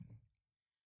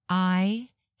I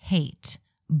hate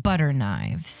butter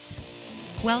knives.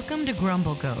 Welcome to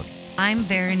Grumble Goat. I'm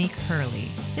Veronique Hurley.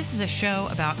 This is a show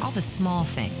about all the small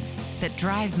things that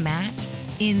drive Matt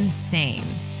insane.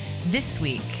 This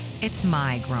week, it's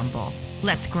my grumble.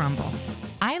 Let's grumble.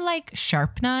 I like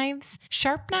sharp knives.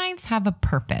 Sharp knives have a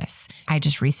purpose. I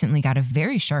just recently got a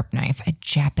very sharp knife, a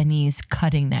Japanese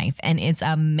cutting knife, and it's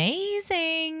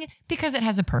amazing because it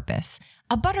has a purpose.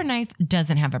 A butter knife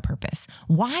doesn't have a purpose.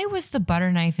 Why was the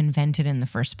butter knife invented in the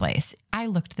first place? I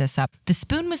looked this up. The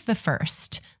spoon was the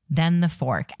first, then the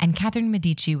fork. And Catherine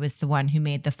Medici was the one who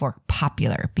made the fork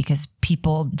popular because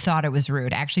people thought it was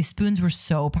rude. Actually, spoons were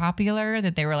so popular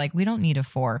that they were like, we don't need a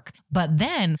fork. But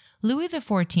then Louis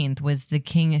XIV was the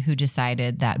king who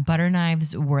decided that butter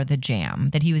knives were the jam,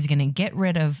 that he was going to get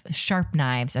rid of sharp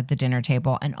knives at the dinner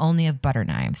table and only have butter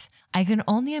knives. I can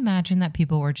only imagine that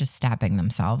people were just stabbing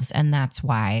themselves. And that's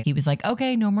why he was like,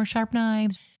 okay, no more sharp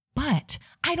knives. But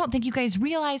I don't think you guys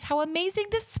realize how amazing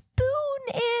this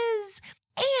spoon is.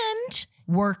 And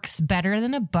works better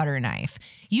than a butter knife.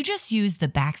 You just use the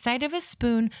backside of a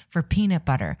spoon for peanut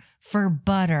butter, for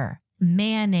butter,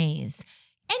 mayonnaise,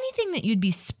 anything that you'd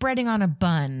be spreading on a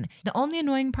bun. The only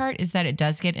annoying part is that it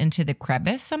does get into the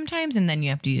crevice sometimes, and then you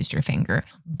have to use your finger.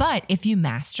 But if you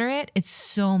master it, it's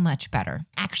so much better.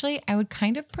 Actually, I would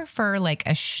kind of prefer like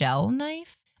a shell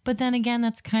knife. But then again,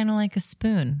 that's kind of like a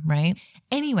spoon, right?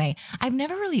 Anyway, I've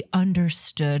never really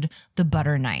understood the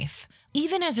butter knife.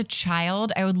 Even as a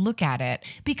child, I would look at it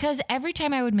because every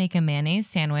time I would make a mayonnaise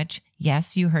sandwich,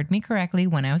 yes, you heard me correctly,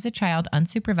 when I was a child,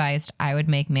 unsupervised, I would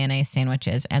make mayonnaise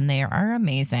sandwiches and they are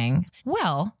amazing.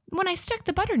 Well, when I stuck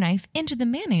the butter knife into the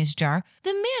mayonnaise jar,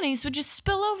 the mayonnaise would just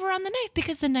spill over on the knife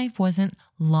because the knife wasn't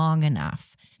long enough.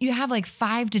 You have like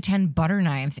 5 to 10 butter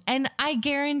knives, and I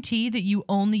guarantee that you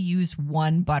only use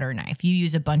one butter knife. You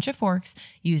use a bunch of forks,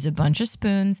 you use a bunch of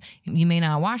spoons. You may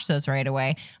not wash those right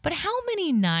away, but how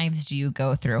many knives do you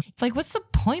go through? Like, what's the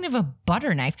point of a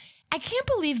butter knife? I can't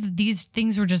believe that these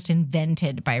things were just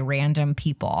invented by random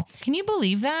people. Can you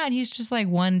believe that? He's just like,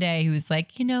 one day he was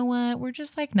like, you know what? We're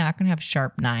just like not going to have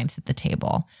sharp knives at the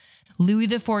table. Louis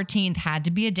XIV had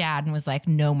to be a dad and was like,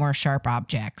 no more sharp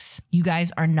objects. You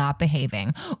guys are not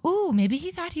behaving. Ooh, maybe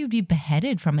he thought he would be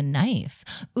beheaded from a knife.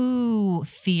 Ooh,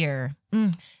 fear.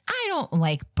 I don't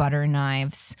like butter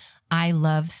knives. I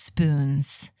love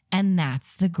spoons. And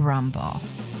that's the grumble.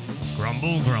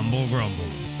 Grumble, grumble, grumble.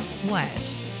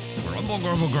 What? Grumble,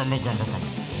 grumble, grumble, grumble, grumble.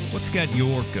 What's got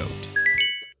your goat?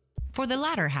 For the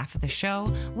latter half of the show,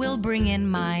 we'll bring in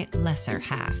my lesser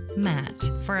half, Matt,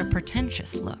 for a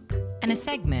pretentious look and a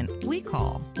segment we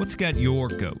call What's got your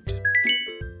goat?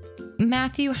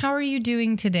 Matthew, how are you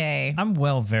doing today? I'm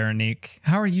well, Veronique.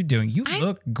 How are you doing? You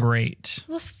look great.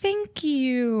 Well, thank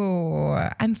you.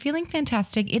 I'm feeling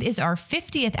fantastic. It is our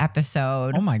 50th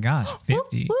episode. Oh my gosh,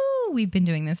 50. Woo! We've been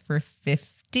doing this for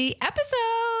 50 episodes.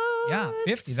 Yeah,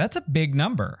 50. That's a big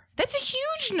number. That's a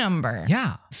huge number.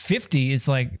 Yeah, 50 is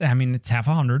like, I mean, it's half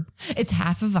 100. It's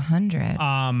half of 100.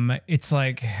 It's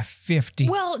like 50.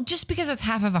 Well, just because it's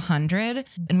half of 100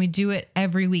 and we do it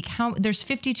every week, there's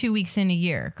 52 weeks in a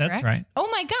year, correct? That's right. Oh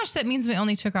my gosh, that means we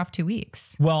only took off 2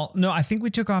 weeks. Well, no, I think we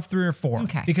took off 3 or 4.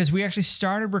 Okay. Because we actually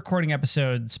started recording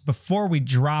episodes before we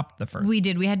dropped the first. We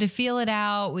did. We had to feel it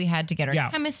out. We had to get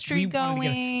our chemistry going. We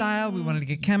wanted to get a style. We wanted to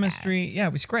get chemistry. Yes. Yeah,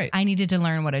 it was great. I needed to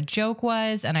learn what a joke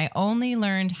was, and I only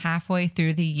learned halfway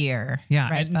through the year. Yeah,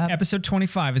 Right, and episode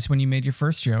 25 is when you made your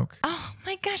first joke. Oh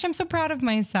my gosh, I'm so proud of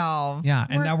myself. Yeah,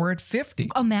 and now we're at 50.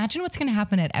 Imagine what's going to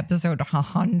happen at episode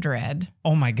 100.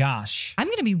 Oh my gosh. I'm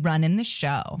going to be running the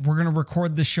show. We're going to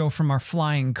record the show from our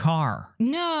flying car.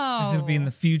 No. Because it'll be in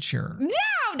the future. No,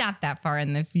 not that far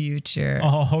in the future.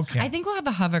 Oh, okay. I think we'll have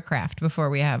a hovercraft before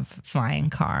we have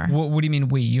flying car. What do you mean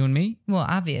we? You and me? Well,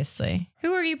 obviously.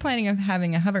 Who are you planning on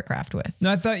having a hovercraft with?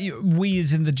 No, I thought we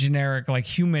as in the generic, like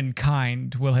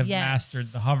humankind, will have Yes. mastered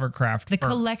the hovercraft The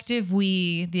first. collective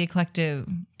we, the eclective.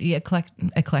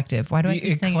 Why do I The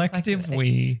keep saying eclective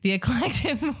we. The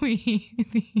eclective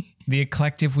we. The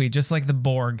eclective we, just like the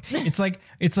Borg. It's like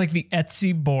the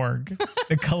Etsy Borg,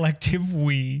 the collective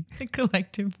we. The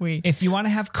collective we. If you want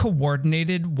to have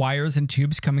coordinated wires and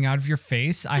tubes coming out of your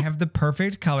face, I have the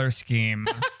perfect color scheme.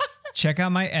 Check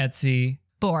out my Etsy.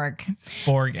 Borg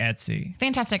Etsy.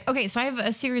 Fantastic. Okay, so I have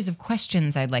a series of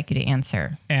questions I'd like you to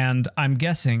answer. And I'm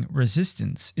guessing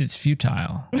resistance is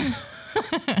futile.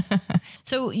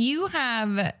 So you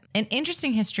have an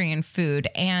interesting history in food,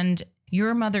 and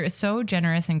your mother is so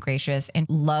generous and gracious and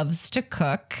loves to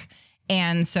cook.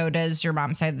 And so does your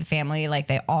mom's side of the family. Like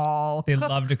they They cook.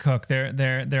 love to cook. They're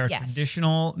a Yes.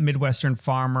 traditional Midwestern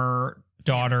farmer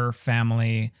daughter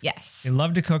family. Yes. They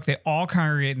love to cook. They all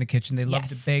congregate in the kitchen. They love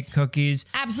to bake cookies.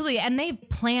 Absolutely. And they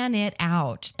plan it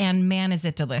out. And man, is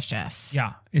it delicious.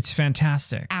 Yeah, it's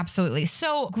fantastic. Absolutely.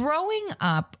 So growing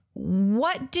up,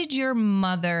 what did your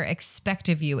mother expect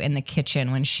of you in the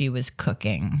kitchen when she was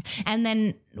cooking? And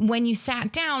then when you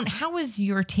sat down, how was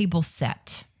your table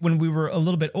set? When we were a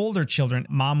little bit older children,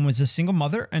 mom was a single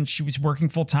mother and she was working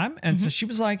full time. And so she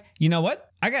was like, you know what?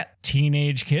 I got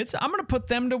teenage kids. I'm going to put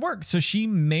them to work. So she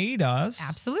made us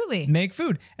Absolutely make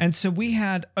food. And so we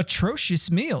had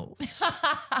atrocious meals.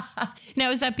 Now,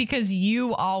 is that because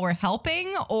you all were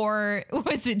helping, or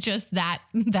was it just that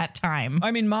time?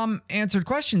 I mean, mom answered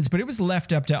questions, but it was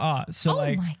left up to us. So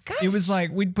my gosh. it was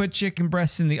like we'd put chicken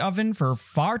breasts in the oven for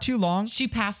far too long. She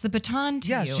passed the baton to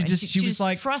Yeah, you. she and just- she was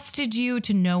like- trusted you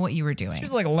to know what you were doing. She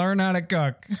was like, learn how to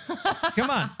cook. Come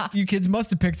on. You kids must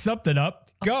have picked something up.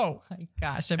 Go. Oh my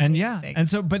gosh. And yeah. And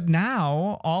so, but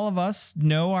now all of us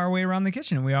know our way around the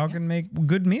kitchen and we all can make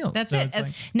good meals. That's So it. it's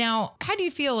like, Now, how do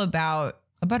you feel about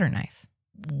a butter knife?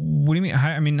 what do you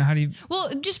mean? How do you,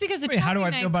 Well, just because wait, how do I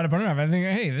feel about a butter knife? I think,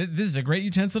 hey, this is a great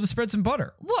utensil to spread some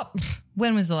butter. Well,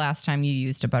 when was the last time you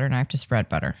used a butter knife to spread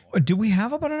butter? Do we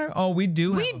have a butter knife? Oh, we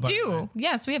do. We have a butter do. knife.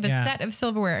 Yes, we have a Yeah. set of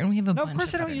silverware, and we have a No, bunch of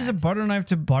course I don't butter use knives. a butter knife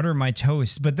to butter my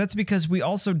toast, but that's because we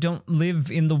also don't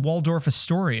live in the Waldorf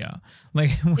Astoria.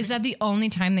 Like, Is that the only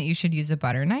time that you should use a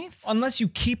butter knife? unless you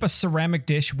keep a ceramic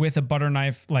dish with a butter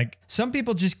knife, like some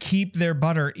people just keep their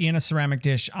butter in a ceramic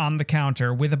dish on the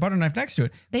counter with a butter knife next to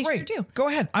it. They Great. sure do. Go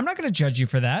ahead. I'm not going to judge you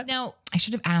for that. Now, I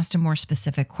should have asked a more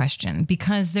specific question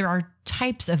because there are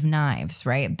types of knives,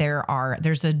 right?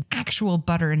 There's an actual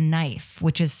butter knife,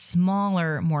 which is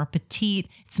smaller, more petite.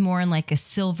 It's more in like a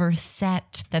silver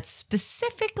set that's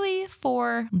specifically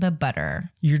for the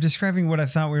butter. You're describing what I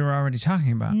thought we were already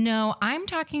talking about. No, I'm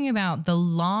talking about the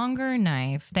longer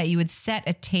knife that you would set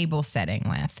a table setting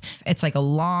with. It's like a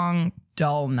long,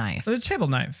 dull knife. The table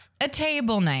knife. A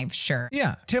table knife, sure.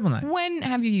 Yeah, table knife. When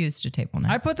have you used a table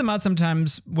knife? I put them out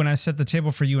sometimes when I set the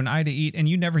table for you and I to eat, and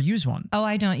you never use one. Oh,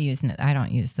 I don't use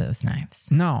those knives.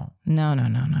 No. No.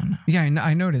 Yeah,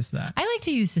 I noticed that. I like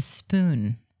to use a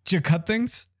spoon. Do you cut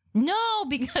things? No,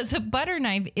 because a butter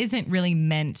knife isn't really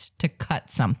meant to cut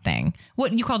something.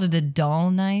 What, you called it a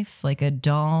dull knife? Like a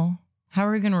dull? How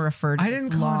are we going to refer to I this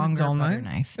didn't call it a longer dull butter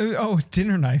knife. knife? Oh,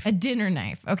 dinner knife. A dinner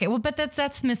knife. Okay, well, but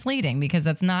that's misleading because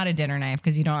that's not a dinner knife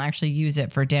because you don't actually use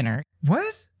it for dinner.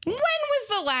 What? When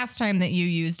was the last time that you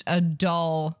used a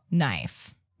dull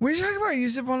knife? What are you talking about? I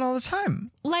use it one all the time.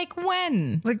 Like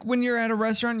when? Like when you're at a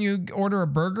restaurant, you order a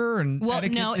burger and Well,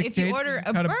 etiquette no, if you dictates order you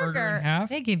a cut burger, in half.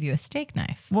 they give you a steak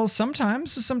knife. Well,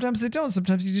 sometimes they don't.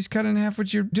 Sometimes you just cut it in half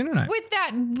with your dinner knife. With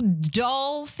that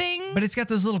dull thing? But it's got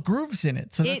those little grooves in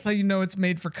it, so that's how you know it's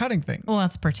made for cutting things. Well,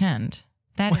 that's pretend.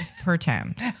 That is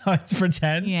pretend. It's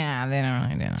pretend. Yeah, they don't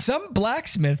really do that. Some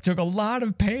blacksmith took a lot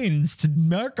of pains to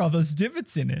mark all those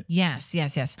divots in it. Yes.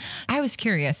 I was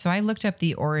curious, so I looked up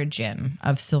the origin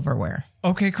of silverware.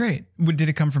 Okay, great. Did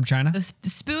it come from China? The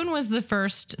spoon was the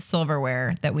first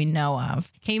silverware that we know of.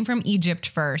 Came from Egypt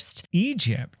first.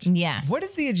 Egypt? Yes. What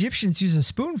did the Egyptians use a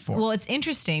spoon for? Well, it's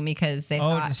interesting because they to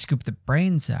thought, scoop the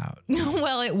brains out.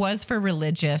 well, it was for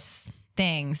religious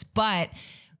things, but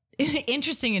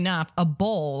interesting enough, a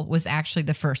bowl was actually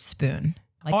the first spoon.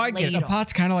 Like I get it. A ladle.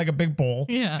 pot's kind of like a big bowl.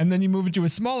 Yeah. And then you move it to a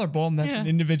smaller bowl, and that's Yeah. an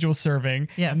individual serving.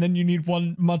 Yes. And then you need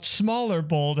one much smaller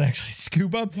bowl to actually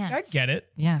scoop up. Yes. I get it.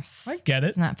 Yes. I get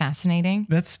it. Isn't that fascinating?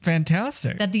 That's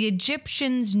fantastic. That the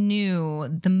Egyptians knew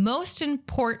the most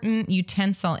important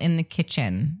utensil in the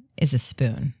kitchen is a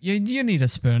spoon. You need a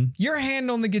spoon. Your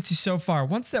hand only gets you so far.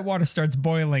 Once that water starts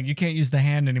boiling, you can't use the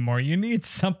hand anymore. You need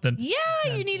something.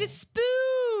 Yeah, you need a spoon.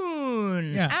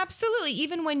 Yeah. Absolutely.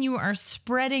 Even when you are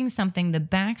spreading something, the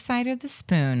backside of the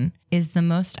spoon is the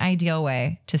most ideal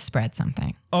way to spread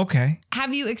something. Okay.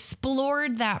 Have you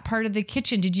explored that part of the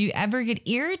kitchen? Did you ever get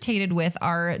irritated with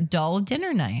our dull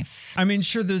dinner knife? I mean,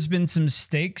 sure, there's been some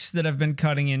steaks that I've been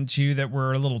cutting into that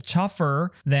were a little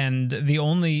tougher than the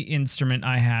only instrument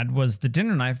I had was the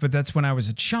dinner knife, but that's when I was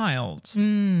a child.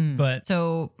 But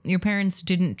So your parents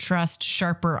didn't trust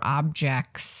sharper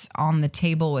objects on the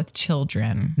table with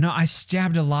children. no, I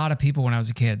stabbed a lot of people when I was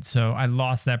a kid, so I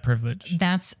lost that privilege.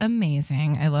 That's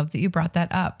amazing. I love that you brought that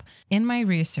up. In my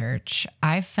research,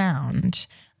 I found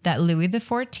that Louis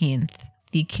XIV,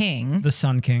 the king, The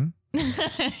Sun King.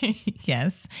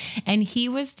 yes, and he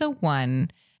was the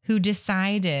one who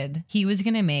decided he was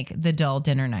going to make the dull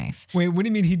dinner knife. Wait, what do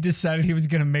you mean he decided he was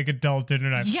going to make a dull dinner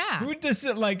knife? Yeah. Who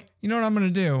decided, like, you know what I'm going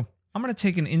to do? I'm going to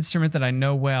take an instrument that I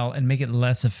know well and make it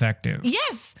less effective.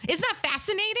 Yes. Isn't that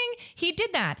fascinating? He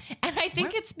did that. And I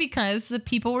think it's because the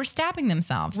people were stabbing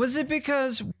themselves. Was it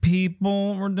because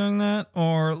people were doing that,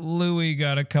 or Louis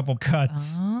got a couple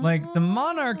cuts? Like, the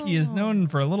monarchy is known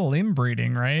for a little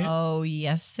inbreeding, right? Oh,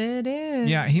 yes, it is.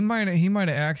 Yeah, he might have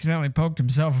accidentally poked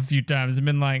himself a few times and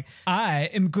been like, I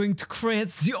am going to create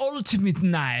the ultimate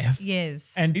knife.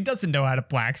 Yes. And he doesn't know how to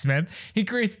blacksmith. He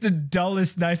creates the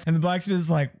dullest knife, and the blacksmith is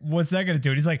like, what's that going to do?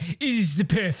 And he's like, it is the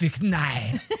perfect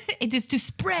knife. It is to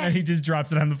spread. And he just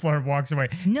drops it on the floor and walks away.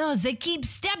 No, they keep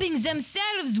stabbing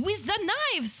themselves with the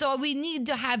knife, so we need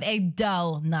to have a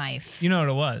dull knife. You know what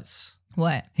it was?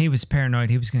 What? He was paranoid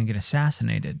he was going to get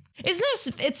assassinated. Isn't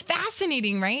this, it's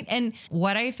fascinating, right? And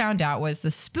what I found out was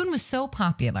the spoon was so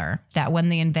popular that when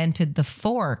they invented the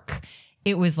fork,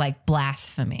 it was like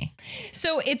blasphemy.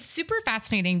 So it's super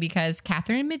fascinating because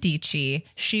Catherine Medici,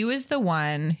 she was the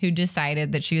one who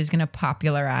decided that she was going to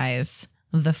popularize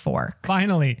the fork.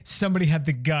 Finally, somebody had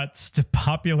the guts to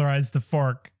popularize the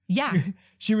fork. Yeah.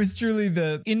 She was truly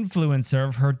the influencer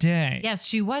of her day. Yes,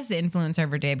 she was the influencer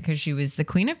of her day because she was the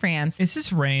Queen of France. Is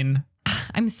this Reign?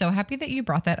 I'm so happy that you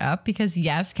brought that up because,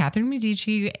 yes, Catherine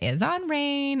Medici is on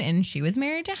Reign and she was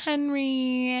married to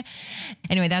Henry.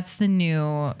 Anyway, that's the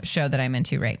new show that I'm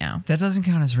into right now. That doesn't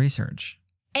count as research.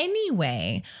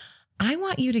 Anyway, I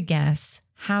want you to guess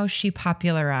how she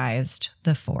popularized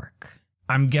the fork.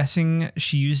 I'm guessing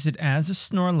she used it as a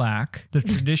Snorlax, the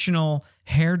traditional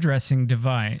hairdressing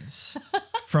device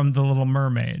from The Little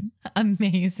Mermaid.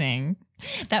 Amazing.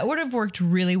 That would have worked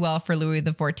really well for Louis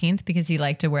XIV because he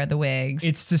liked to wear the wigs.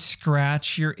 It's to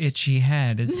scratch your itchy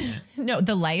head, isn't it? No,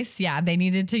 the lice. Yeah, they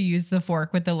needed to use the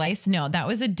fork with the lice. No, that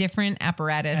was a different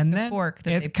apparatus. And the then fork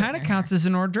that it kind of counts as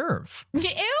an hors d'oeuvre.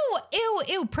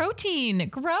 Ew, protein.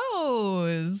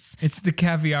 Gross. It's the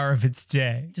caviar of its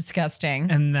day. Disgusting.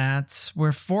 And that's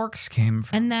where forks came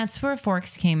from. And that's where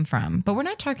forks came from. But we're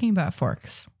not talking about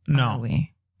forks. No. Are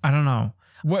we? I don't know.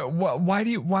 Why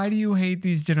do you hate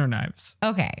these dinner knives?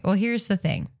 Okay, well, here's the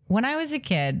thing. When I was a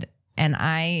kid, and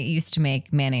I used to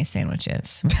make mayonnaise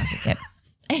sandwiches when I was a kid,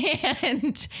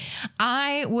 and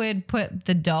I would put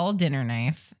the dull dinner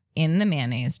knife in the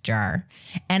mayonnaise jar,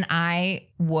 and I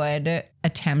would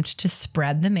attempt to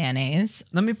spread the mayonnaise.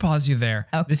 Let me pause you there.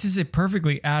 Okay. This is a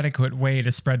perfectly adequate way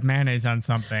to spread mayonnaise on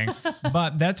something,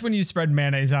 but that's when you spread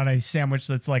mayonnaise on a sandwich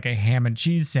that's like a ham and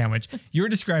cheese sandwich. You're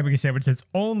describing a sandwich that's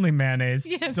only mayonnaise,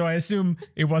 Yes. so I assume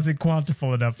it wasn't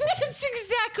quantable enough. That's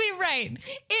exactly right.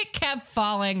 It kept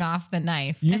falling off the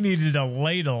knife. You needed a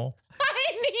ladle.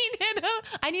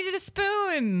 I needed a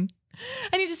spoon.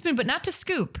 I need a spoon, but not to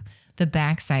scoop. The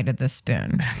backside of the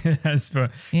spoon.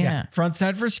 Yeah. Front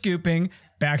side for scooping,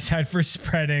 back side for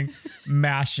spreading,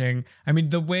 mashing. I mean,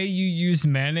 the way you use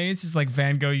mayonnaise is like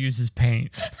Van Gogh uses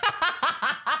paint.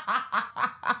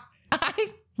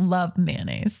 I love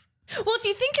mayonnaise. Well, if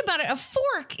you think about it, a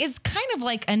fork is kind of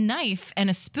like a knife and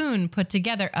a spoon put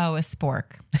together. Oh, a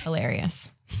spork.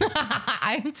 Hilarious.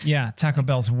 Yeah, Taco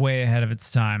Bell's way ahead of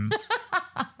its time.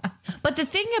 But the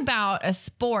thing about a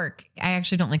spork, I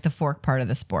actually don't like the fork part of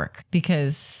the spork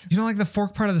because... You don't like the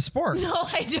fork part of the spork? No,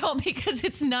 I don't, because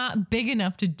it's not big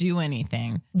enough to do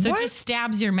anything. So What? it just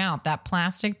stabs your mouth, that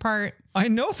plastic part. I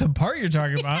know the part you're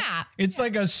talking about. Yeah. It's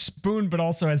like a spoon, but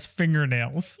also has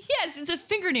fingernails. Yes, it's a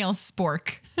fingernail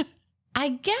spork. I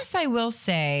guess I will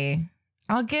say,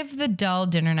 I'll give the dull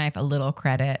dinner knife a little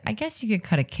credit. I guess you could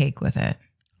cut a cake with it.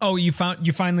 Oh, you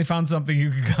finally found something you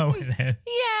could go with it.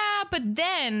 Yeah, but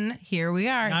then here we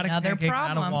are. Not another a pancake,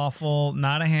 problem. not a waffle,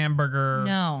 not a hamburger.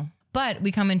 No, but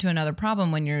we come into another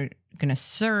problem when you're going to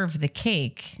serve the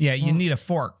cake. Yeah, you need a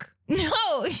fork. No.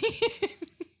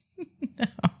 No.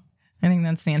 I think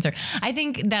that's the answer. I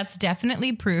think that's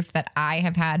definitely proof that I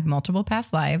have had multiple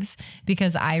past lives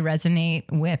because I resonate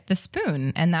with the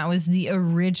spoon. And that was the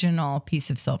original piece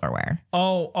of silverware.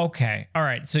 Oh, okay. All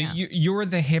right. So Yeah. you're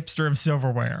the hipster of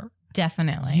silverware.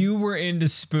 Definitely. You were into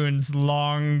spoons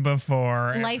long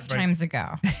before. Lifetimes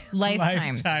ago.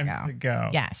 Lifetimes ago.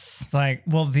 Yes. It's like,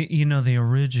 well, the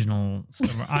original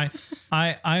silverware.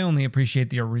 I only appreciate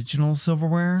the original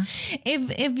silverware.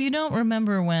 If you don't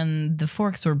remember when the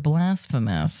forks were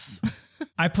blasphemous,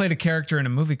 I played a character in a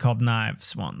movie called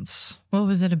Knives once. what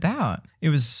was it about? It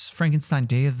was Frankenstein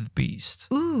Day of the Beast.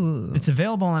 Ooh. It's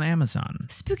available on Amazon.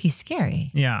 Spooky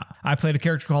scary. Yeah. I played a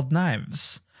character called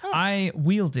Knives. I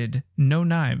wielded no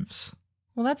knives.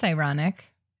 Well, that's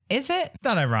ironic. Is it? It's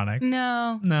not ironic.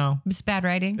 No. No. It's bad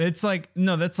writing. It's like,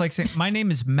 no, that's like saying, my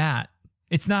name is Matt.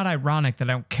 It's not ironic that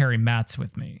I don't carry mats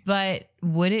with me. But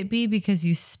would it be because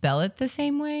you spell it the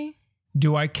same way?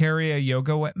 Do I carry a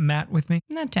yoga mat with me?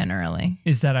 Not generally.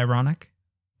 Is that ironic?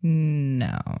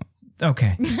 No.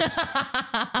 Okay.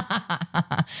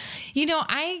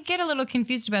 I get a little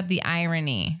confused about the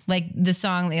irony. Like the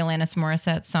song, the Alanis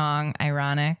Morissette song,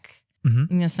 Ironic.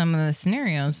 Mm-hmm. Some of the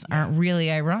scenarios aren't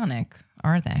really ironic,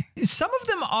 are they? Some of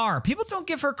them are. People don't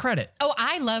give her credit. Oh,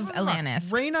 I love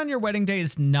Alanis. Rain on Your Wedding Day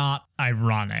is not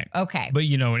ironic. Okay. But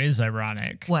it is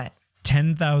ironic. What?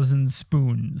 10,000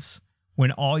 spoons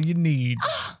when all you need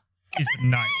is a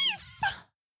knife.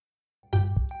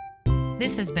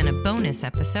 This has been a bonus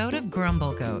episode of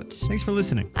Grumble Goat. Thanks for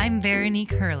listening. I'm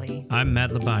Veronique Hurley. I'm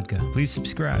Matt Labodka. Please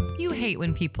subscribe. You hate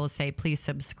when people say, please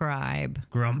subscribe.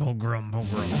 Grumble, grumble,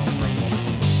 grumble, grumble.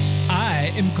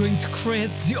 I am going to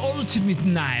create the ultimate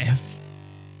knife.